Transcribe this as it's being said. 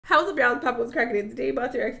what's up, y'all? Papa was cracking it today.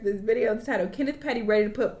 About to react to this video entitled "Kenneth Petty Ready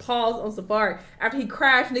to Put Pause on Safaree After He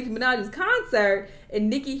Crashed Nicki Minaj's Concert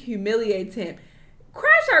and Nicki Humiliates Him."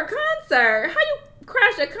 Crash her concert? How you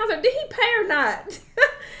crash a concert? Did he pay or not?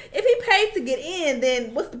 If he paid to get in,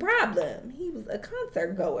 then what's the problem? He was a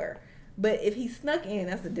concert goer. But if he snuck in,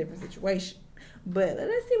 that's a different situation. But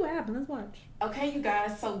let's see what happened. Let's watch. Okay, you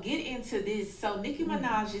guys, so get into this. So Nicki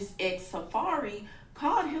Minaj's ex Safaree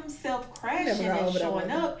called himself crashing and showing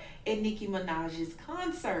up at Nicki Minaj's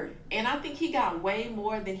concert. And I think he got way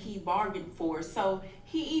more than he bargained for. So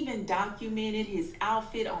he even documented his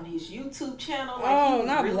outfit on his YouTube channel. Like he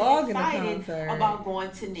was really excited about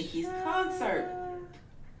going to Nicki's concert.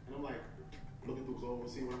 And I'm like, looking through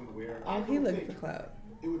clothes, see what I'm gonna wear. Oh, he looking for clout.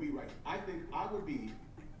 It would be right. I think I would be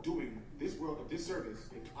doing this world a disservice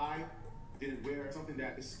if I didn't wear something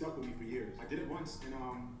that is stuck with me for years. I did it once, and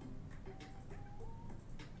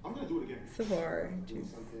I'm gonna do it again. Safaree.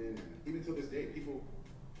 Something, and even to this day, people,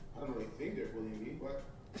 I don't know, they think they're bullying me, but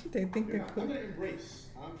they think they're I'm gonna embrace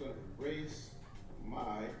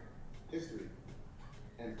my history,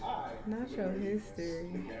 and not your history.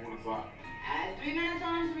 3 minutes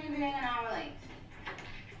on to me being an hour late.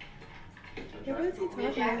 Yeah, what is he talking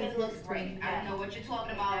Your jacket about? looks great. I don't know what you're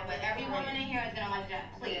talking about, but every woman in here is gonna like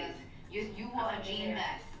that. Please, you wore a jean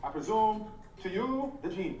vest. I presume to you the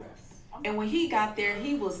jean vest. And when he got there,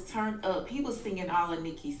 he was turned up. He was singing all of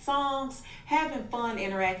Nicki's songs, having fun,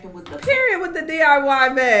 interacting with the period with the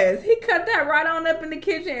DIY vest. He cut that right on up in the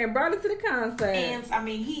kitchen and brought it to the concert. And I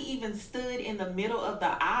mean, he even stood in the middle of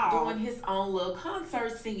the aisle doing his own little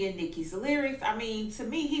concert, singing Nicki's lyrics. I mean, to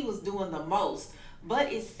me, he was doing the most.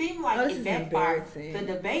 But it seemed like it backfired. The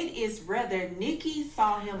debate is whether Nicki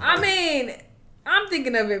saw him. I mean, I'm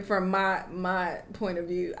thinking of it from my point of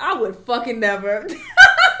view. I would fucking never.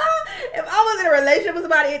 If I was in a relationship with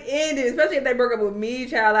somebody, it ended. Especially if they broke up with me,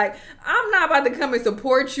 child. Like, I'm not about to come and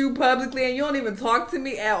support you publicly and you don't even talk to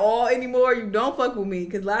me at all anymore. You don't fuck with me.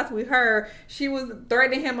 Because last we heard, she was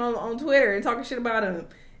threatening him on Twitter and talking shit about him.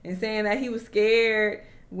 And saying that he was scared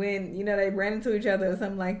when, you know, they ran into each other or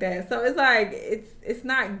something like that. So it's like, it's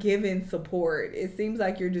not giving support. It seems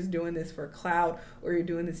like you're just doing this for clout, or you're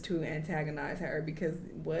doing this to antagonize her, because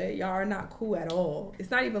what? Y'all are not cool at all. It's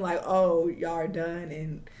not even like, oh, y'all are done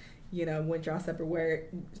and, you know, went y'all separate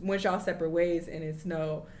ways and it's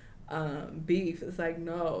no beef. It's like,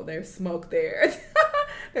 no, there's smoke there.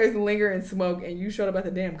 There's lingering smoke, and you showed up at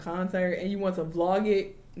the damn concert and you want to vlog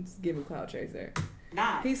it. Just give a clout chaser.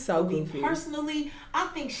 He's so goofy. Personally, I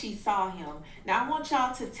think she saw him. Now I want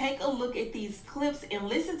y'all to take a look at these clips and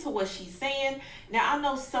listen to what she's saying. Now I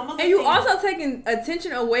know some of the you also taking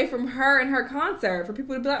attention away from her and her concert for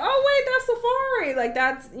people to be like, oh wait, that's Safaree. Like,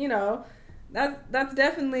 that's, you know, that's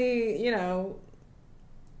definitely, you know,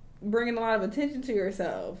 bringing a lot of attention to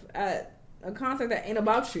yourself at a concert that ain't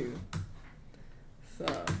about you. So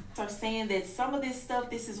saying that some of this stuff,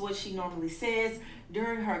 this is what she normally says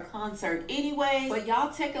during her concert anyway. But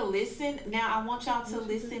y'all take a listen. Now I want y'all to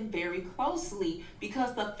listen very closely,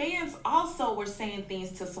 because the fans also were saying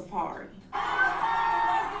things to Safaree.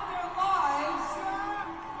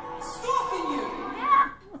 Stalking you.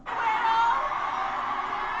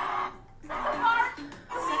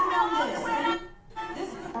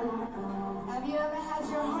 Have you ever had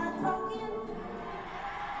your heart broken?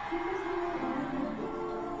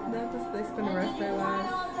 They spend the rest of their lives.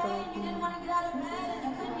 You didn't want to get out of bed and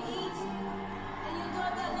you couldn't eat, and you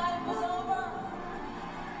thought that life was over.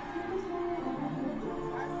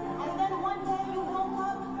 And then one day you woke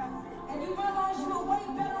up and you realized you were way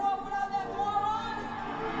better off without that moron.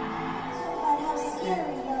 But how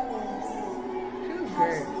scary love is. She was How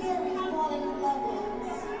great. scary falling in love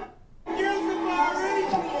is. Yes,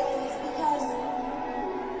 Safaree! Because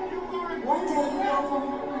one day you go from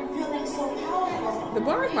feeling so powerful. The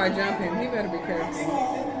bars might jump him. He better be careful.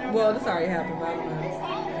 Well, this already happened, but I don't know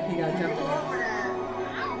if he got jumped in.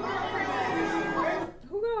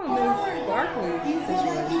 Who got on this sparkly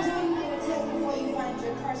situation?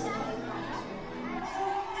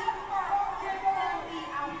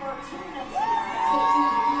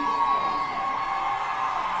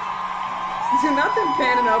 Nothing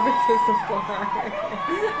panning over to Safaree.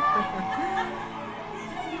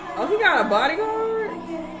 Oh, he got a bodyguard?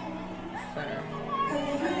 Sir.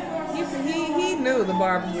 He knew the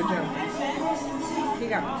barbers were jumping. He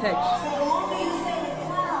got protection.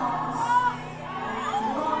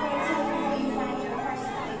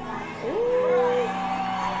 Ooh.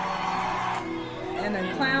 And a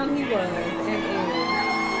clown he was and is.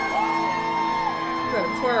 Got a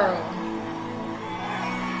twirl.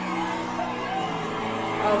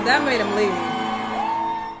 Oh, that made him leave.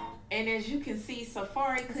 And as you can see,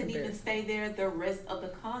 Safaree couldn't even stay there the rest of the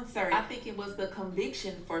concert. I think it was the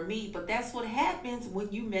conviction for me, but that's what happens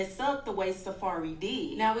when you mess up the way Safaree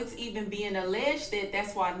did. Now, it's even being alleged that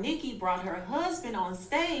that's why Nicki brought her husband on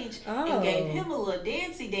stage and gave him a little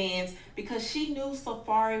dancey dance because she knew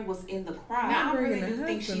Safaree was in the crowd. Now, I really do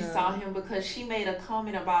think she saw him because she made a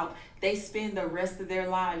comment about they spend the rest of their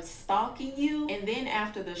lives stalking you. And then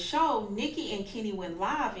after the show, Nicki and Kenny went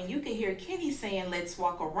live, and you could hear Kenny saying, let's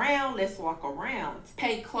walk around, let's walk around.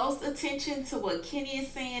 Pay close attention to what Kenny is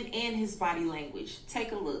saying and his body language.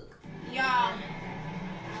 Take a look. Y'all.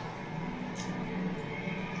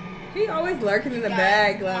 He always lurking in the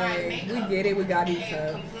back, like, we get it, we got each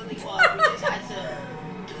other. Completely off. We just had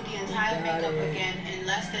to do the entire makeup again in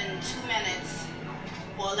less than 2 minutes.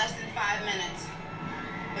 Well, less than 5 minutes.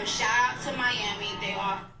 But shout out to Miami, they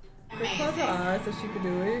are amazing. Close her eyes so she could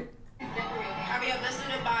do it. Hurry up, let's do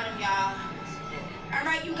the bottom, y'all. All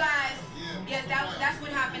right, you guys. Yes, that's what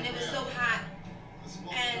happened. It was so hot.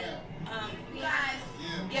 And you guys.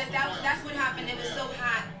 Yes, that's what happened. It was so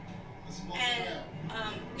hot. And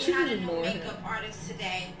we had a new makeup artist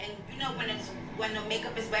today. And you know when the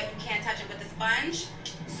makeup is wet, you can't touch it with a sponge.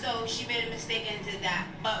 So she made a mistake and did that.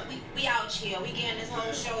 But we out here. We getting this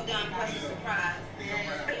whole show done plus a surprise.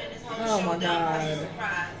 Getting this whole show done plus a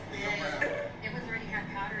surprise. It was already hair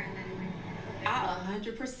powder and then I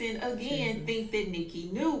 100% again think that Nicki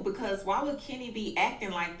knew, because why would Kenny be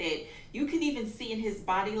acting like that? You can even see in his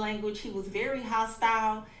body language, he was very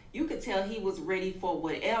hostile. You could tell he was ready for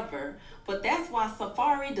whatever. But that's why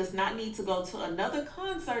Safaree does not need to go to another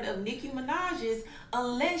concert of Nicki Minaj's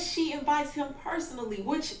unless she invites him personally,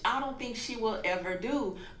 which I don't think she will ever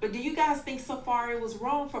do. But do you guys think Safaree was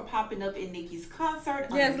wrong for popping up in Nicki's concert?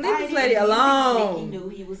 Yes, leave this lady alone. Nicki knew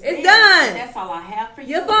he was it's there. done. And that's all I have for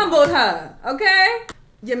you. You fumbled her, okay?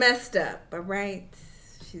 You messed up, all right?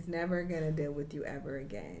 She's never going to deal with you ever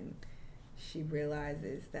again. She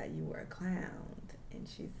realizes that you were a clown. And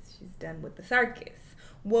she's done with the circus.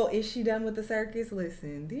 Well, is she done with the circus?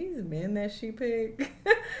 Listen, these men that she picked,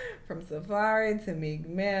 from Safaree to Meek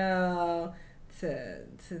Mill to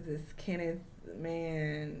this Kenneth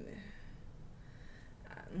man,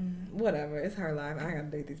 whatever. It's her life. I gotta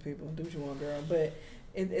date these people. Do what you want, girl. But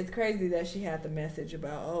it's crazy that she had the message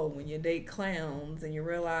about, oh, when you date clowns and you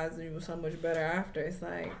realize you were so much better after. It's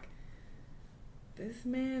like, this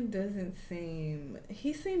man doesn't seem,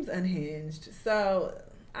 he seems unhinged. So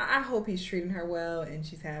I hope he's treating her well and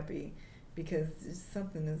she's happy, because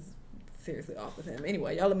something is seriously off with him.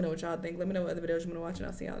 Anyway, y'all let me know what y'all think. Let me know what other videos you want to watch, and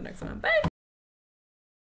I'll see y'all the next time. Bye.